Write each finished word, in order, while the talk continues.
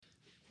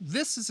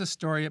This is a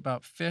story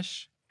about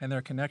fish and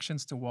their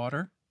connections to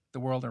water, the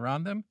world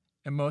around them,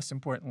 and most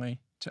importantly,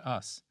 to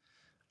us.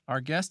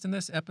 Our guest in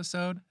this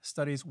episode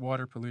studies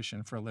water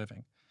pollution for a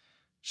living.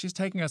 She's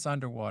taking us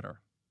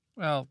underwater.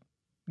 Well,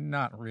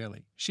 not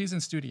really. She's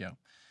in studio.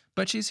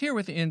 But she's here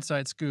with the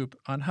inside scoop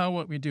on how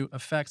what we do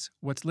affects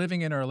what's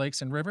living in our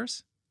lakes and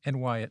rivers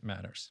and why it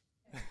matters.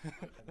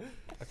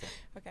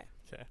 Okay.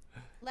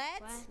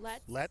 Let's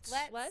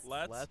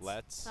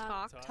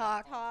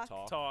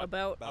Talk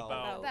about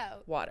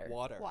water.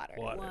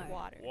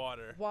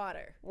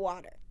 Water.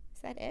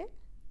 Is that it?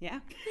 Yeah.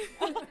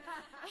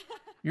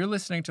 You're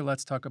listening to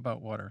Let's Talk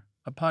About Water,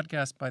 a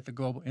podcast by the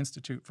Global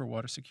Institute for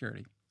Water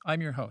Security.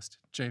 I'm your host,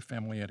 Jay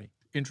Familietti.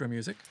 Intro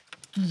music.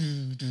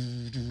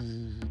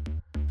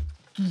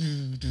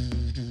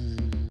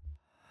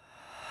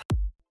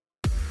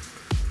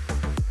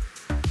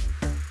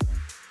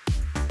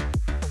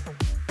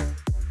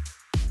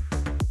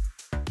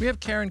 We have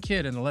Karen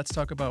Kidd in the Let's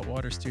Talk About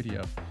Water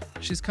studio.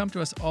 She's come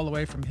to us all the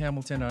way from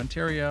Hamilton,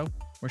 Ontario,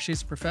 where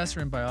she's a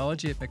professor in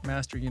biology at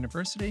McMaster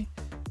University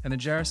and the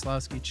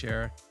Jaroslawski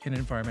Chair in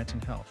Environment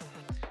and Health.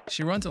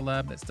 She runs a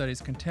lab that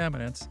studies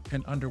contaminants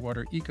in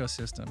underwater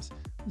ecosystems,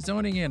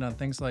 zoning in on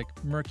things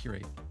like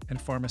mercury and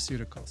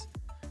pharmaceuticals.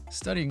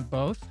 Studying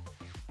both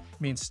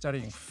means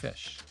studying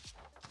fish.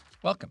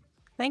 Welcome.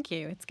 Thank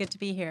you. It's good to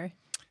be here.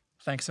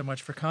 Thanks so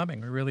much for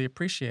coming. We really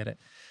appreciate it.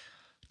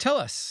 Tell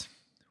us,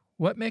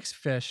 what makes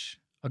fish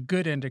a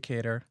good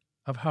indicator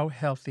of how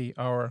healthy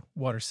our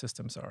water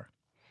systems are?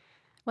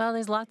 Well,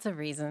 there's lots of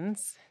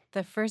reasons.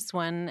 The first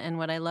one, and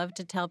what I love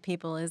to tell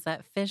people, is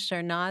that fish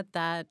are not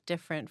that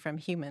different from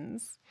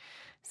humans.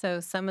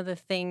 So some of the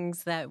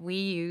things that we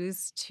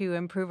use to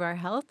improve our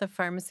health, the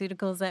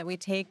pharmaceuticals that we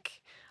take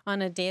on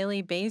a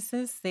daily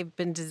basis, they've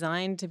been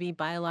designed to be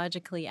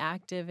biologically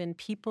active in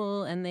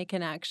people, and they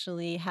can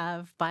actually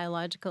have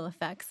biological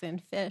effects in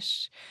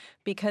fish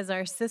because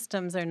our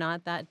systems are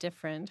not that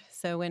different.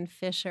 So when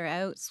fish are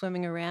out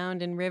swimming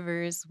around in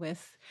rivers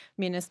with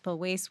municipal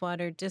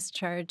wastewater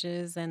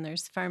discharges and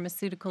there's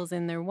pharmaceuticals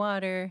in their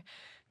water,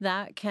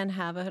 that can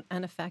have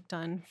an effect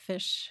on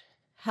fish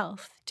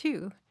health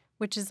too,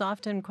 which is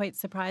often quite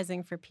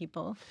surprising for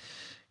people.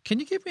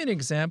 Can you give me an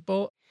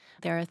example?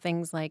 There are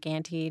things like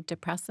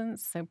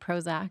antidepressants, so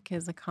Prozac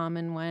is a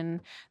common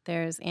one.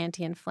 There's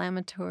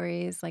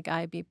anti-inflammatories like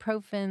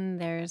ibuprofen.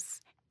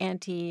 There's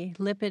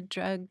anti-lipid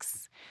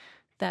drugs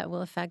that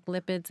will affect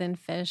lipids in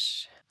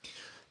fish.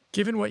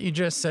 Given what you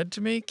just said to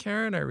me,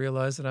 Karen, I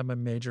realize that I'm a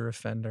major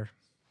offender.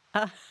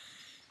 I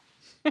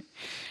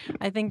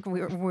think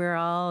we're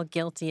all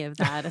guilty of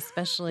that,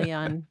 especially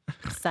on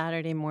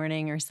Saturday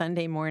morning or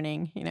Sunday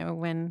morning,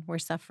 when we're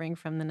suffering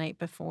from the night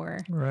before.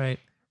 Right.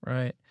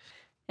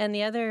 And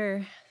the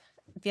other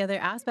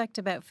aspect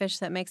about fish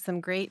that makes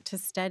them great to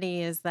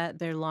study is that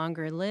they're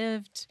longer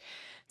lived.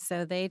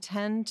 So they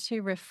tend to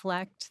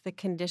reflect the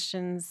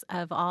conditions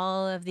of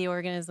all of the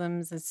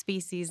organisms and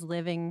species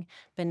living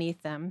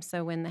beneath them.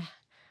 So when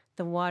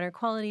the water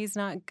quality is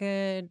not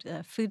good,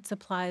 the food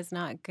supply is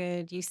not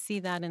good, you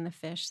see that in the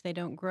fish. They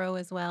don't grow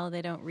as well,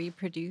 they don't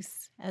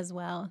reproduce as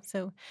well.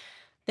 So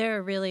they're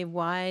a really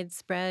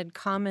widespread,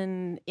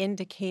 common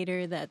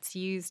indicator that's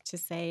used to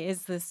say,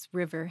 is this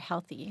river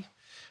healthy?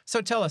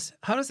 So tell us,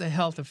 how does the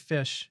health of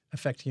fish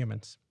affect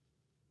humans?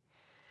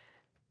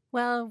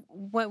 Well,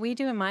 what we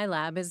do in my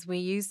lab is we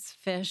use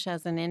fish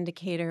as an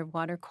indicator of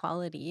water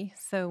quality.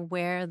 So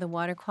where the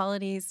water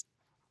quality is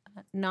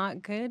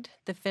not good,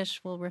 the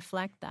fish will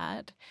reflect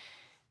that.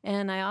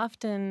 And I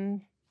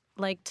often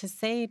like to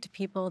say to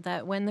people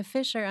that when the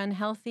fish are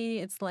unhealthy,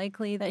 it's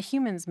likely that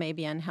humans may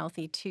be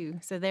unhealthy too.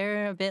 So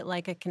they're a bit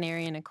like a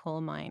canary in a coal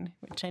mine,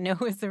 which I know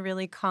is a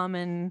really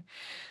common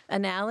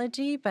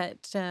analogy,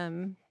 but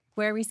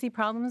where we see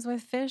problems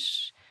with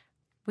fish,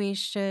 we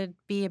should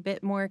be a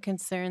bit more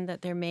concerned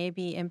that there may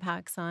be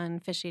impacts on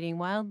fish-eating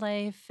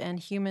wildlife and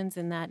humans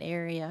in that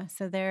area.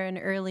 So they're an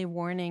early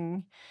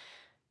warning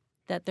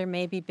that there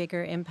may be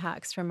bigger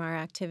impacts from our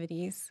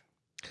activities.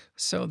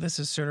 So this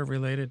is sort of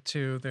related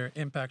to their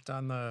impact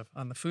on the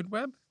food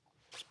web?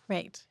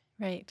 Right.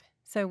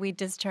 So we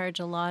discharge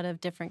a lot of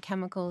different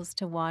chemicals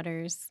to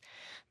waters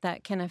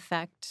that can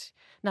affect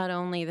not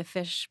only the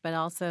fish, but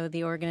also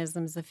the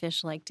organisms the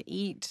fish like to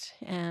eat.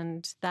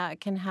 And that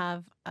can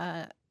have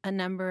a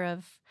number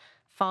of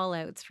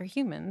fallouts for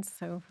humans.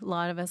 So a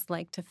lot of us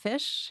like to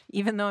fish.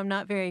 Even though I'm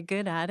not very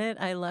good at it,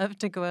 I love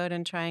to go out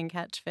and try and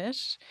catch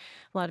fish.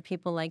 A lot of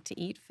people like to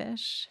eat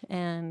fish.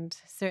 And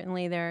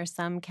certainly there are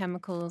some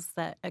chemicals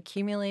that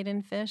accumulate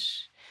in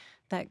fish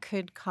that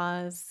could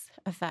cause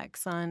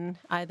effects on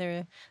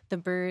either the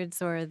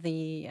birds or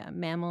the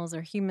mammals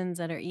or humans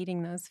that are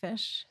eating those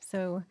fish.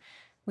 So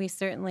we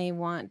certainly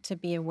want to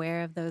be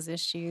aware of those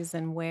issues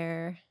and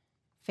where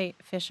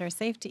fish are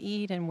safe to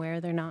eat and where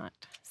they're not.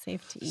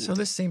 safe to eat. So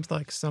this seems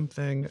like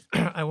something,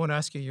 I won't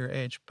ask you your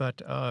age,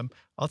 but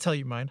I'll tell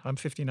you mine. I'm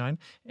 59.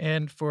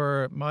 And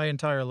for my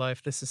entire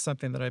life, this is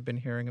something that I've been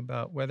hearing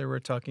about, whether we're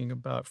talking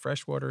about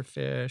freshwater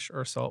fish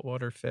or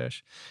saltwater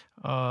fish.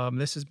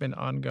 This has been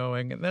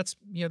ongoing. And that's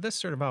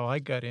sort of how I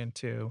got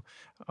into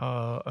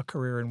a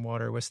career in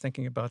water, was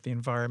thinking about the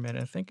environment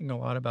and thinking a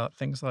lot about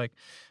things like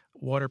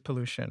water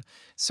pollution.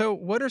 So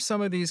what are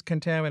some of these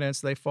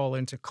contaminants? They fall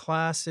into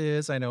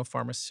classes. I know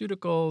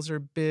pharmaceuticals are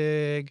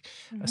big.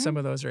 Some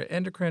of those are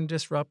endocrine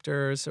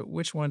disruptors. So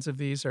which ones of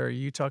these are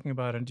you talking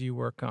about and do you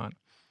work on?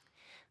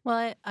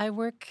 Well, I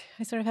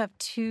sort of have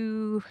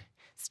two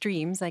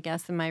streams, I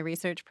guess, in my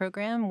research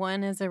program.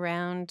 One is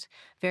around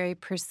very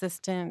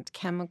persistent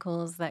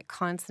chemicals that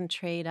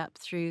concentrate up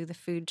through the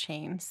food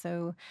chain.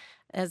 So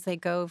as they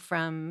go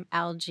from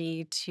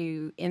algae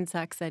to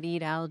insects that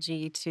eat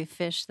algae to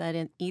fish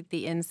that eat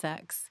the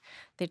insects,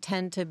 they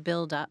tend to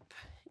build up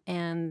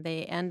and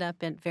they end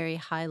up at very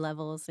high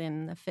levels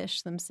in the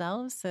fish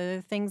themselves.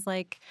 So things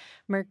like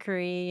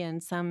mercury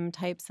and some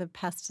types of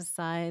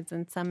pesticides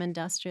and some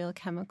industrial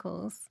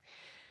chemicals.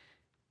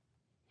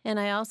 And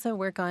I also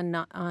work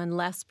on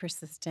less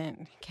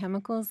persistent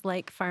chemicals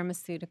like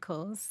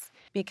pharmaceuticals,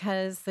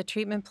 because the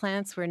treatment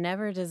plants were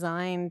never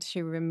designed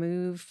to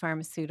remove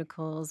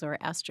pharmaceuticals or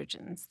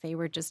estrogens. They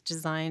were just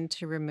designed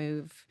to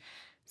remove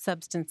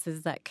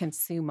substances that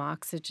consume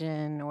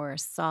oxygen or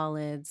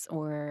solids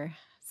or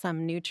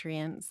some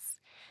nutrients.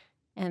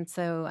 And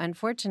so,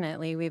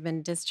 unfortunately, we've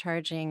been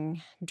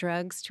discharging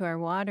drugs to our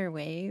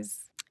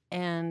waterways.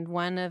 And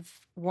one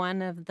of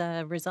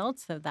the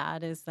results of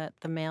that is that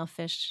the male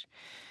fish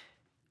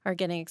are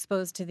getting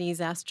exposed to these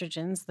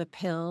estrogens, the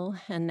pill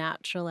and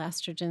natural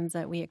estrogens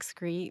that we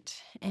excrete,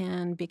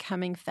 and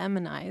becoming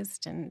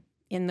feminized. And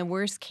in the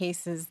worst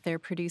cases, they're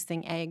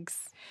producing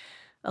eggs.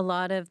 A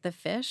lot of the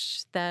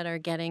fish that are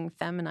getting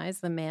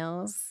feminized, the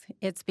males,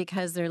 it's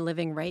because they're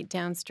living right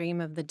downstream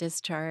of the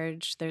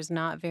discharge. There's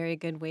not very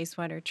good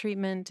wastewater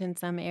treatment in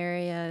some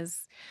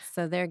areas.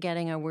 So they're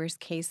getting a worst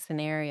case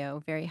scenario,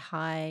 very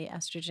high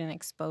estrogen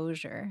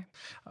exposure.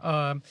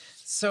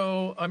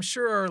 So I'm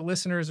sure our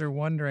listeners are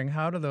wondering,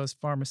 how do those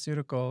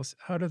pharmaceuticals,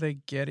 how do they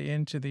get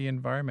into the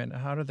environment?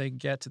 How do they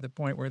get to the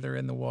point where they're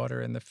in the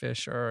water and the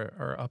fish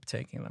are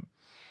uptaking them?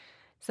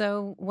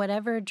 So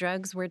whatever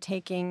drugs we're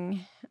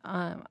taking,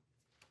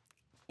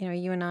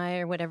 you and I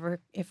or whatever,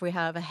 if we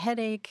have a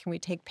headache, we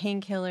take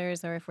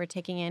painkillers, or if we're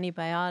taking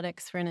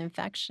antibiotics for an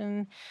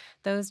infection,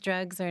 those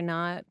drugs are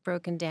not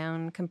broken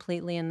down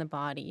completely in the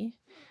body.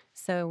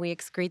 So we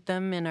excrete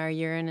them in our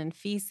urine and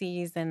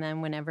feces, and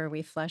then whenever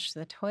we flush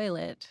the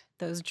toilet,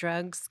 those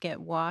drugs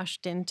get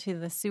washed into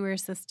the sewer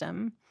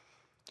system.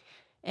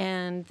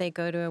 And they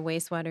go to a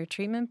wastewater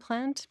treatment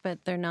plant,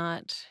 but they're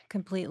not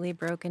completely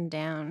broken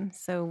down.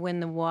 So when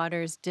the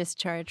water's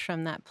discharged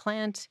from that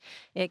plant,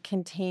 it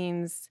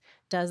contains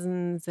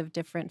dozens of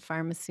different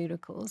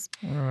pharmaceuticals.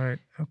 Right,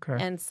 okay.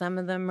 And some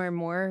of them are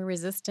more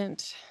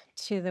resistant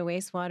to the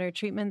wastewater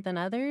treatment than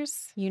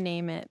others. You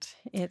name it.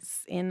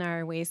 It's in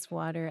our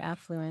wastewater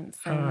effluents.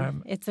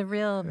 It's a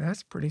real...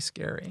 That's pretty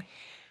scary.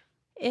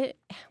 It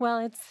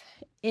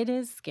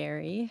is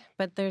scary,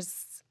 but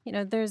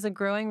there's a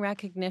growing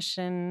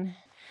recognition.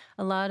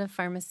 A lot of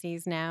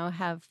pharmacies now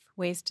have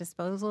waste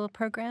disposal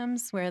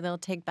programs where they'll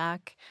take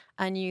back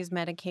unused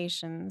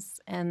medications,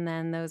 and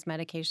then those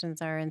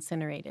medications are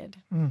incinerated.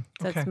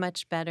 So it's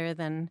much better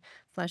than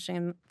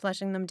flushing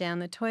them down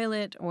the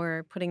toilet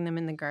or putting them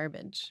in the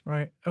garbage.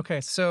 Right. Okay.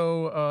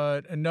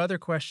 So another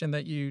question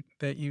that you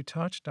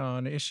touched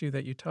on, issue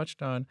that you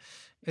touched on,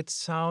 it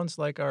sounds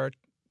like our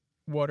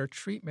water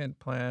treatment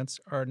plants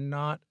are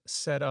not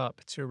set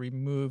up to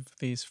remove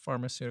these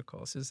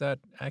pharmaceuticals. Is that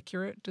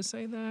accurate to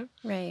say that?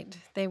 Right.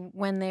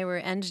 When they were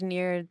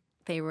engineered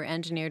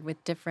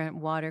with different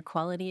water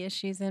quality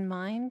issues in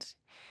mind.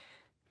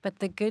 But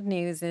the good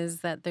news is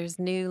that there's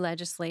new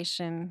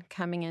legislation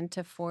coming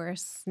into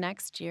force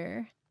next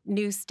year,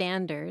 new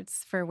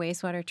standards for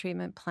wastewater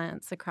treatment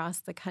plants across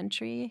the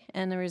country.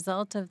 And the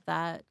result of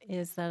that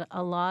is that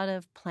a lot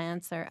of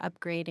plants are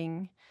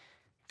upgrading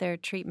their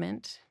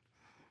treatment.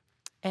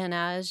 And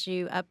as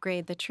you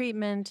upgrade the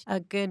treatment,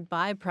 a good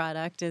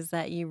byproduct is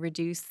that you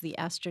reduce the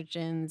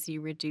estrogens, you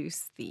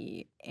reduce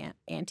the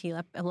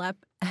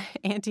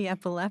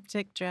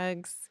anti-epileptic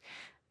drugs,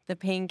 the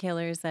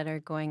painkillers that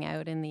are going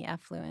out in the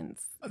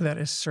effluents. That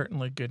is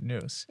certainly good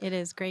news. It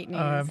is great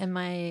news. And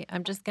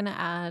I'm just going to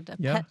add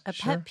a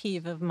pet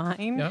peeve of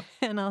mine,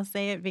 and I'll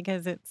say it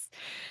because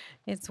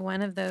it's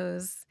one of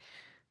those.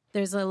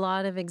 There's a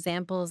lot of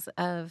examples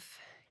of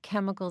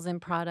chemicals in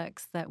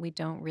products that we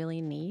don't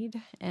really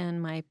need.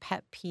 And my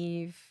pet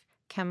peeve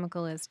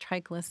chemical is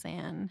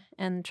triclosan.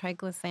 And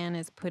triclosan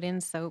is put in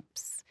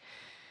soaps,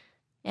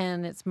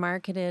 and it's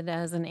marketed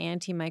as an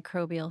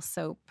antimicrobial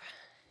soap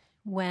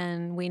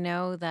when we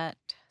know that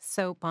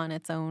soap on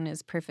its own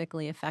is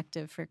perfectly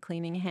effective for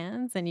cleaning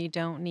hands, and you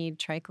don't need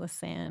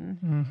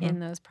triclosan in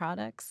those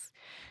products.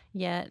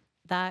 Yet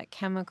that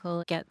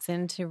chemical gets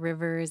into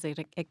rivers, it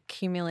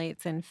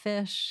accumulates in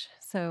fish.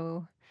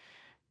 So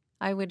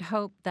I would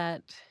hope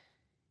that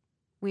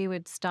we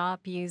would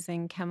stop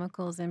using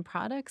chemicals in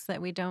products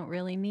that we don't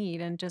really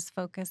need and just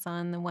focus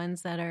on the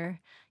ones that are,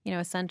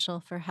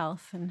 essential for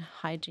health and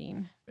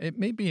hygiene. It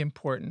may be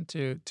important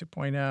to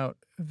point out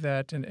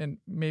that, and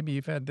maybe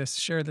you've had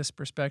share this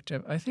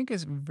perspective, I think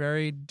it's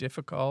very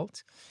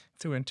difficult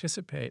to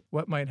anticipate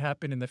what might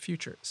happen in the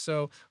future.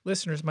 So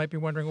listeners might be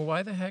wondering, well,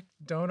 why the heck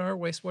don't our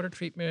wastewater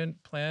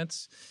treatment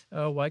plants,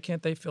 why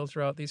can't they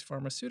filter out these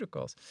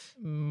pharmaceuticals?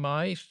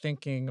 My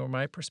thinking or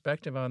my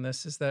perspective on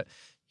this is that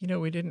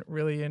we didn't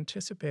really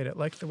anticipate it,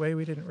 like the way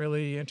we didn't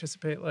really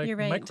anticipate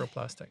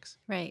microplastics.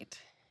 Right.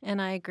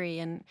 And I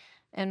agree.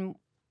 And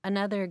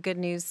another good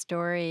news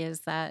story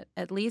is that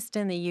at least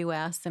in the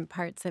U.S. and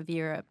parts of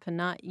Europe, and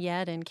not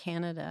yet in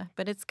Canada,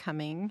 but it's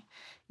coming,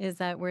 is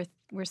that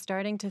we're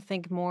starting to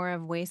think more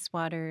of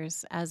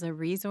wastewaters as a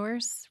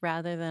resource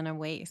rather than a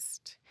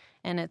waste.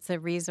 And it's a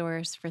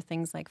resource for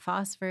things like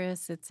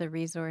phosphorus. It's a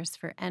resource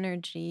for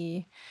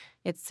energy.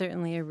 It's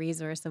certainly a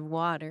resource of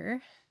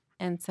water.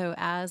 And so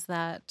as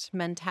that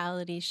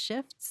mentality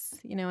shifts,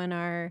 and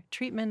our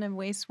treatment of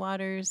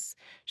wastewaters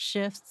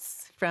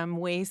shifts from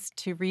waste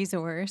to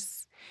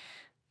resource,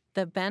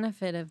 the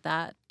benefit of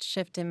that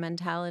shift in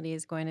mentality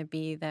is going to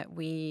be that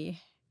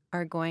we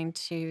are going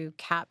to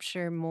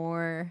capture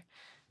more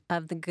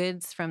of the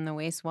goods from the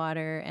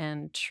wastewater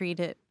and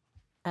treat it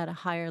at a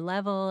higher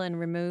level and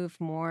remove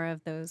more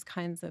of those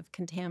kinds of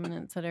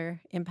contaminants that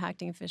are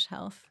impacting fish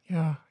health.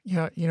 Yeah.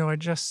 I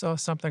just saw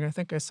something, I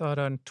think I saw it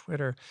on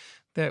Twitter,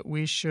 that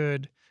we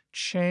should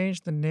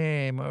change the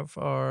name of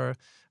our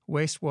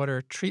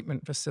wastewater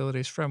treatment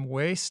facilities from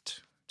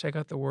waste, take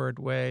out the word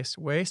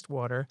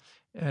wastewater,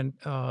 and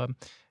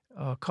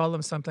call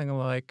them something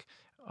like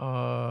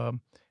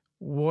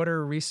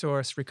water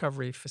resource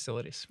recovery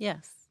facilities.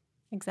 Yes,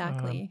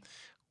 exactly.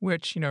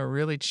 Which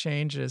really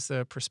changes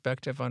the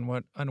perspective on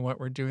what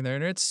we're doing there,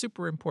 and it's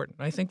super important.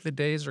 I think the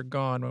days are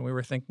gone when we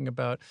were thinking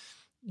about,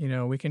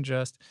 we can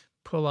just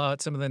pull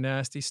out some of the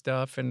nasty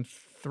stuff and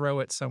throw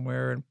it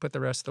somewhere and put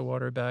the rest of the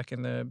water back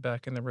in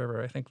the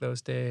river. I think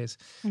those days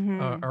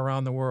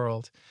around the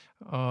world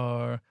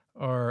are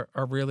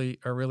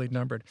really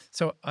numbered.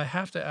 So I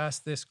have to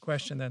ask this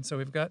question then. So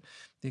we've got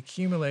the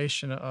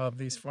accumulation of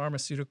these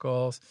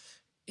pharmaceuticals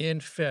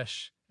in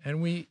fish,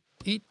 and we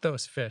eat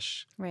those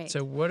fish. Right.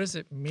 So what does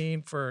it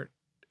mean for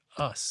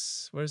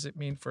us? What does it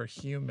mean for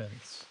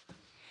humans?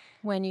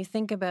 When you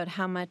think about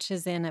how much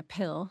is in a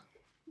pill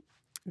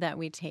that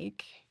we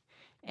take,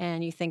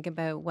 and you think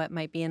about what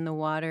might be in the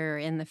water or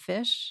in the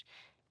fish,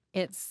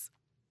 it's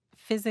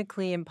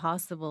physically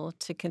impossible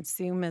to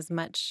consume as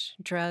much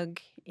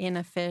drug in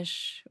a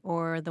fish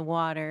or the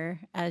water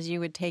as you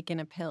would take in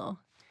a pill.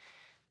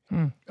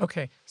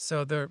 Okay,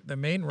 so the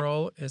main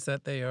role is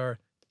that they are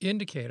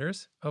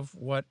indicators of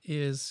what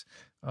is,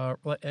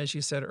 as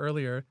you said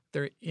earlier,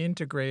 they're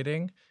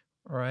integrating,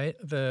 right,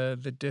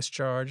 the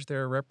discharge.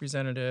 They're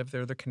representative.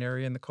 They're the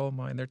canary in the coal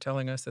mine. They're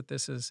telling us that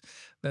this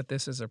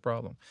is a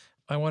problem.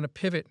 I want to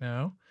pivot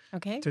now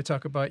to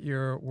talk about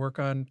your work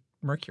on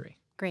mercury.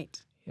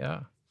 Great.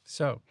 Yeah.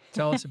 So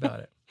tell us about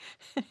it.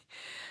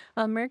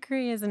 Well,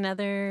 mercury is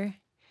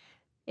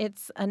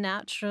it's a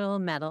natural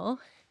metal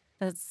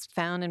that's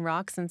found in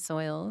rocks and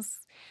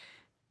soils.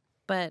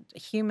 But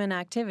human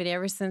activity,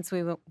 ever since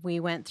we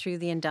went through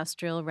the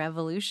Industrial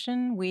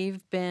Revolution,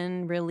 we've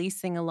been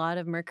releasing a lot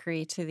of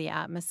mercury to the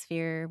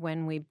atmosphere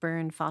when we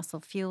burn fossil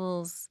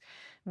fuels,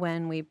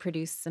 when we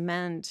produce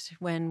cement,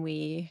 when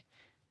we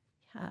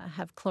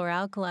have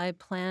chlor-alkali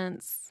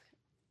plants,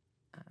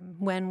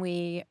 when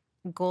we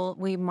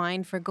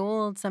mine for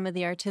gold. Some of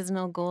the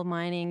artisanal gold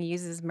mining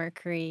uses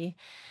mercury.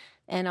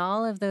 And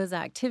all of those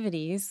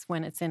activities,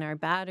 when it's in our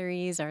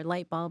batteries, our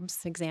light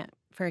bulbs,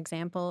 for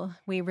example,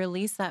 we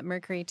release that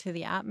mercury to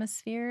the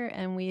atmosphere,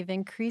 and we've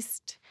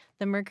increased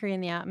the mercury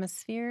in the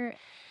atmosphere.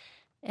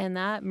 And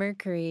that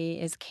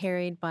mercury is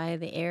carried by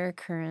the air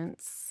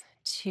currents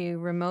to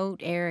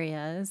remote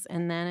areas,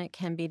 and then it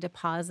can be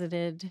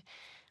deposited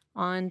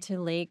onto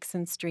lakes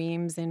and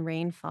streams in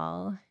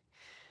rainfall.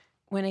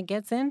 When it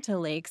gets into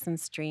lakes and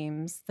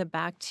streams, the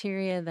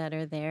bacteria that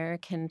are there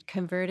can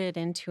convert it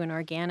into an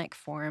organic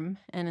form.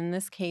 And in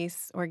this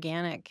case,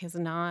 organic is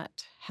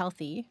not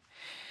healthy.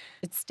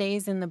 It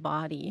stays in the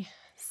body.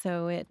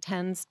 So it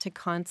tends to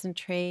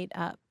concentrate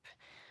up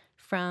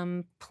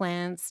from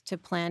plants to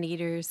plant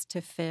eaters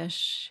to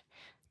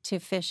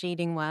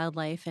fish-eating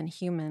wildlife and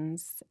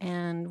humans.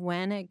 And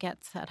when it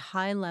gets at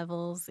high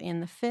levels in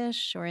the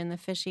fish or in the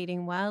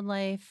fish-eating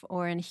wildlife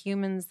or in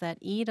humans that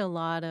eat a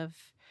lot of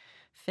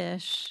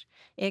fish,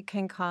 it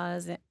can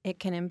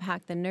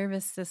impact the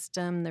nervous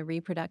system, the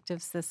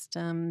reproductive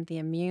system, the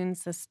immune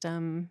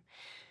system.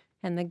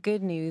 And the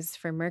good news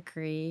for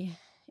mercury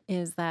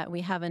is that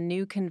we have a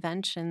new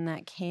convention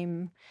that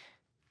came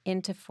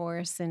into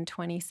force in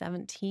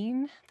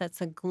 2017.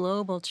 That's a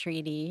global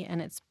treaty, and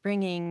it's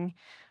bringing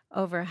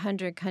over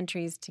 100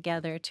 countries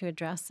together to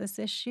address this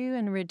issue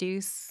and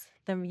reduce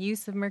the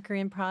use of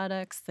mercury in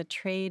products, the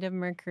trade of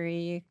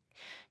mercury,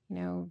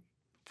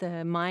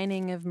 the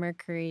mining of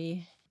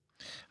mercury.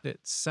 It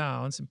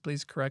sounds, and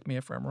please correct me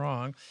if I'm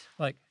wrong,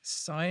 like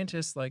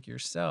scientists like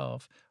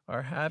yourself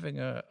are having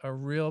a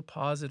real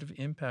positive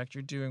impact.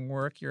 You're doing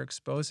work, you're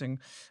exposing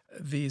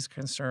these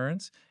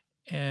concerns,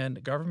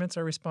 and governments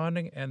are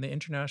responding, and the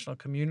international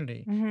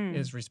community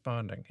is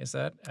responding. Is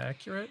that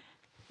accurate?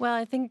 Well,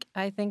 I think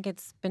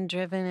it's been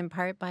driven in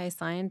part by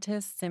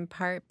scientists, in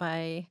part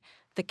by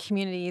the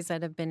communities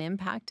that have been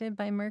impacted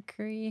by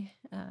mercury,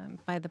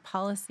 by the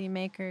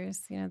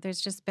policymakers. You know, there's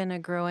just been a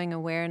growing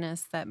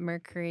awareness that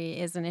mercury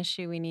is an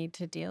issue we need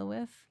to deal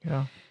with.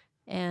 Yeah.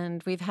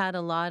 And we've had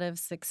a lot of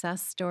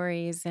success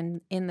stories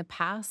in the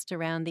past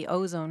around the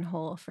ozone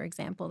hole, for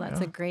example.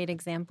 That's a great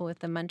example with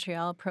the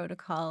Montreal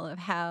Protocol of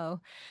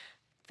how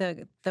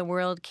the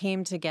world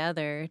came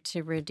together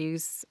to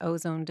reduce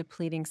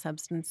ozone-depleting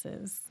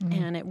substances.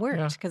 And it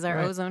worked because our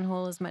ozone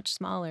hole is much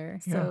smaller.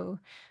 So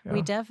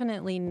we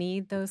definitely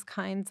need those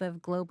kinds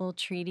of global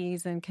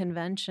treaties and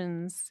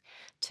conventions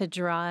to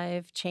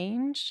drive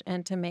change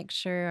and to make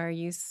sure our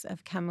use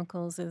of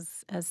chemicals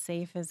is as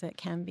safe as it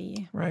can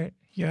be. Right.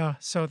 Yeah.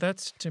 So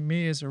that's, to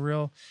me, is a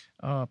real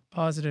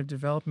positive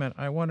development.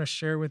 I want to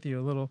share with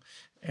you a little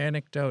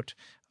anecdote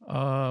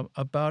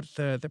about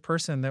the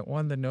person that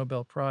won the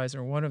Nobel Prize,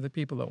 or one of the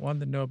people that won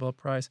the Nobel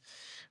Prize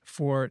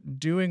for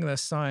doing the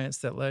science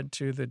that led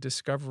to the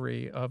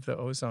discovery of the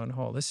ozone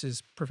hole. This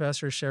is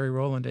Professor Sherry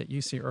Rowland at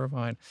UC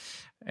Irvine.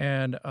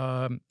 And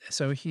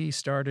so he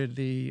started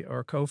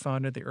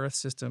co-founded the Earth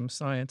System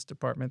Science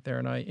Department there,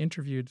 and I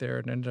interviewed there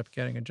and ended up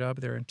getting a job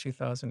there in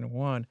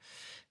 2001.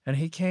 And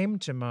he came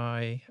to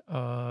my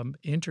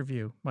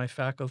my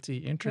faculty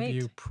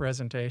interview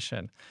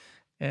presentation.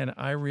 And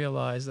I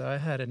realized that I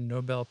had a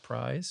Nobel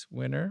Prize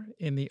winner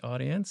in the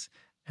audience,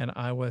 and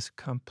I was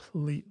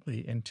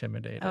completely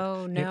intimidated.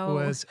 Oh, no.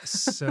 It was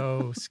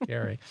so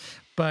scary.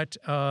 But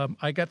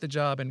I got the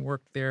job and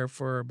worked there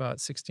for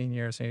about 16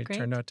 years, and he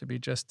turned out to be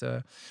just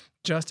a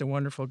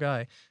wonderful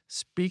guy.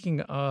 Speaking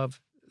of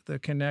the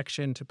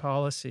connection to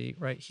policy,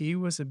 right, he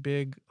was a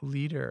big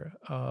leader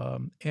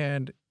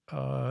and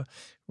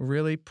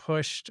really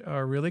pushed,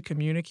 really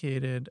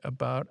communicated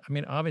about,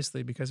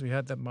 obviously because we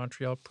had the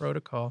Montreal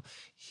Protocol,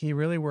 he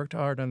really worked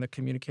hard on the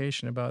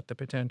communication about the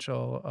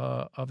potential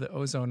of the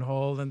ozone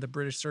hole, and the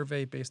British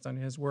Survey, based on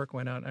his work,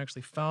 went out and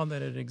actually found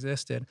that it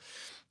existed.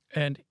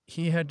 And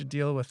he had to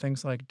deal with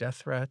things like death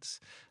threats.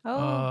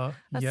 Oh,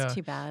 that's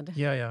too bad.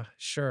 Yeah,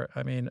 sure.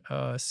 But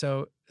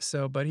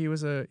he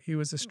was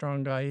a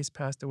strong guy. He's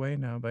passed away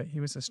now, but he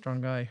was a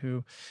strong guy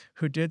who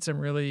did some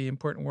really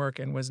important work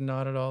and was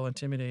not at all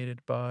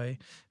intimidated by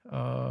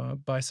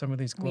some of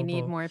these global. We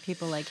need more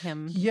people like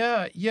him.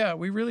 Yeah,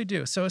 we really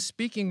do. So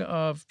speaking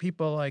of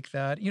people like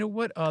that,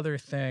 what other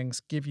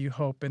things give you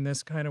hope in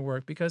this kind of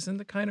work? Because in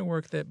the kind of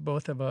work that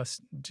both of us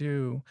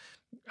do,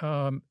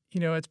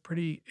 it's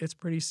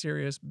pretty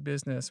serious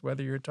business,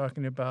 whether you're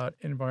talking about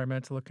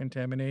environmental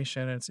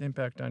contamination and its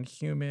impact on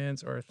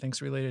humans or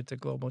things related to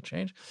global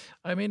change.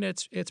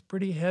 It's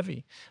pretty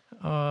heavy.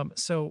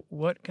 So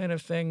what kind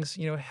of things,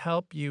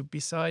 help you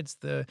besides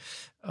the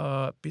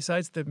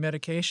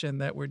medication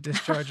that we're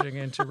discharging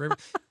into rivers?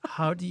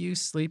 How do you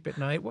sleep at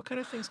night? What kind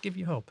of things give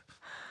you hope?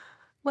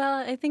 Well,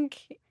 I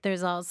think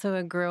there's also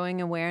a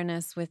growing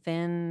awareness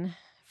within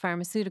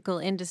pharmaceutical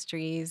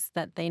industries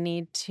that they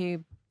need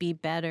to be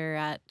better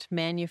at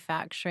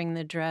manufacturing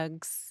the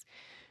drugs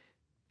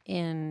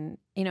and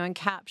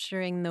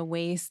capturing the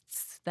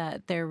wastes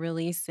that they're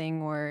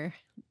releasing, or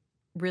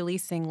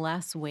releasing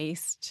less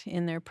waste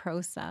in their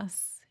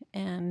process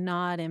and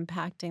not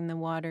impacting the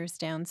waters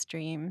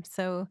downstream.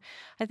 So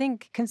I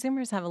think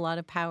consumers have a lot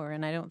of power,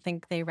 and I don't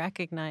think they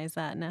recognize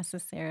that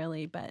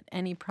necessarily, but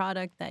any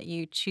product that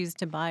you choose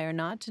to buy or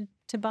not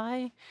to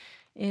buy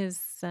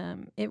is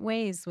it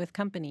weighs with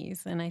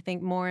companies. And I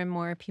think more and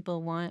more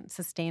people want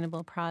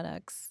sustainable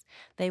products.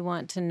 They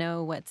want to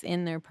know what's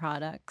in their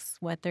products,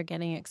 what they're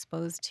getting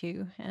exposed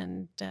to.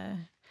 And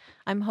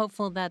I'm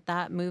hopeful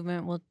that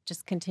movement will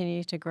just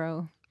continue to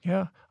grow.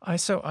 Yeah,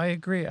 I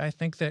agree. I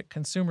think that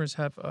consumers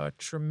have a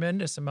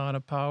tremendous amount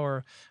of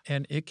power,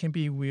 and it can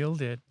be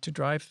wielded to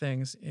drive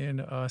things in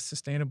a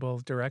sustainable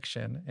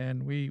direction.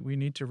 And we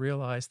need to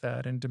realize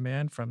that and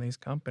demand from these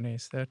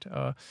companies that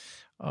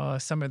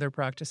some of their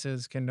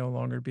practices can no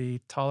longer be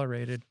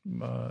tolerated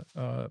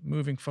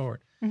moving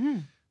forward. Mm-hmm.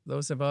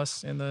 Those of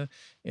us in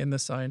the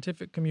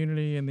scientific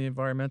community, in the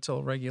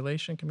environmental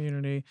regulation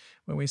community,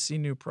 when we see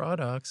new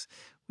products,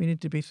 we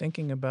need to be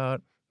thinking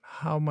about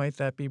how might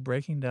that be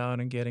breaking down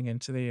and getting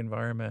into the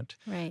environment.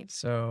 Right.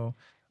 So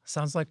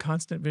sounds like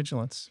constant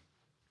vigilance.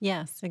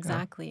 Yes,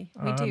 exactly.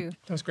 We do.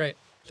 That was great.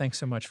 Thanks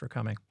so much for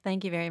coming.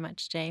 Thank you very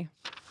much, Jay.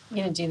 You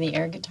gonna do the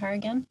air guitar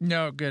again?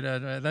 No, good.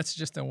 That's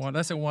just a one.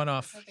 That's a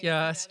one-off. Okay,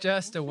 yeah, that's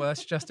just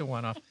a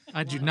one-off.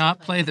 I do not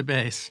play the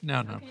bass. No.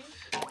 Okay.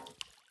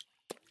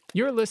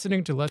 You're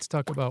listening to Let's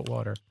Talk About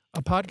Water,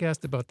 a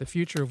podcast about the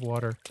future of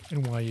water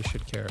and why you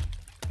should care.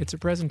 It's a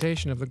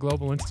presentation of the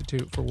Global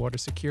Institute for Water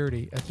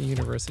Security at the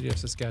University of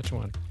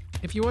Saskatchewan.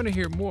 If you want to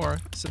hear more,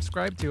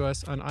 subscribe to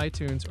us on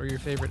iTunes or your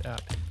favorite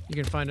app. You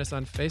can find us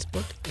on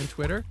Facebook and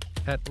Twitter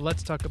at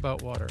Let's Talk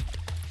About Water.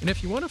 And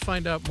if you want to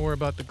find out more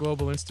about the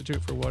Global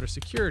Institute for Water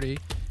Security,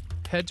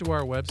 head to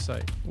our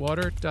website,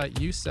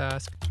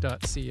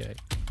 water.usask.ca.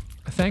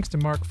 Thanks to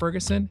Mark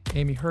Ferguson,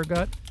 Amy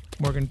Hergott,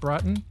 Morgan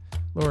Broughton,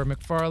 Laura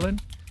McFarlane,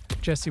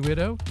 Jesse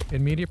Widow,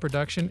 and media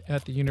production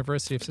at the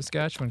University of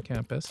Saskatchewan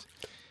campus,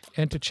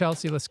 and to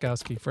Chelsea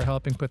Laskowski for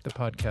helping put the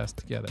podcast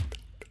together.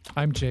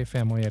 I'm Jay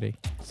Famoyetti.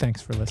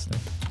 Thanks for listening.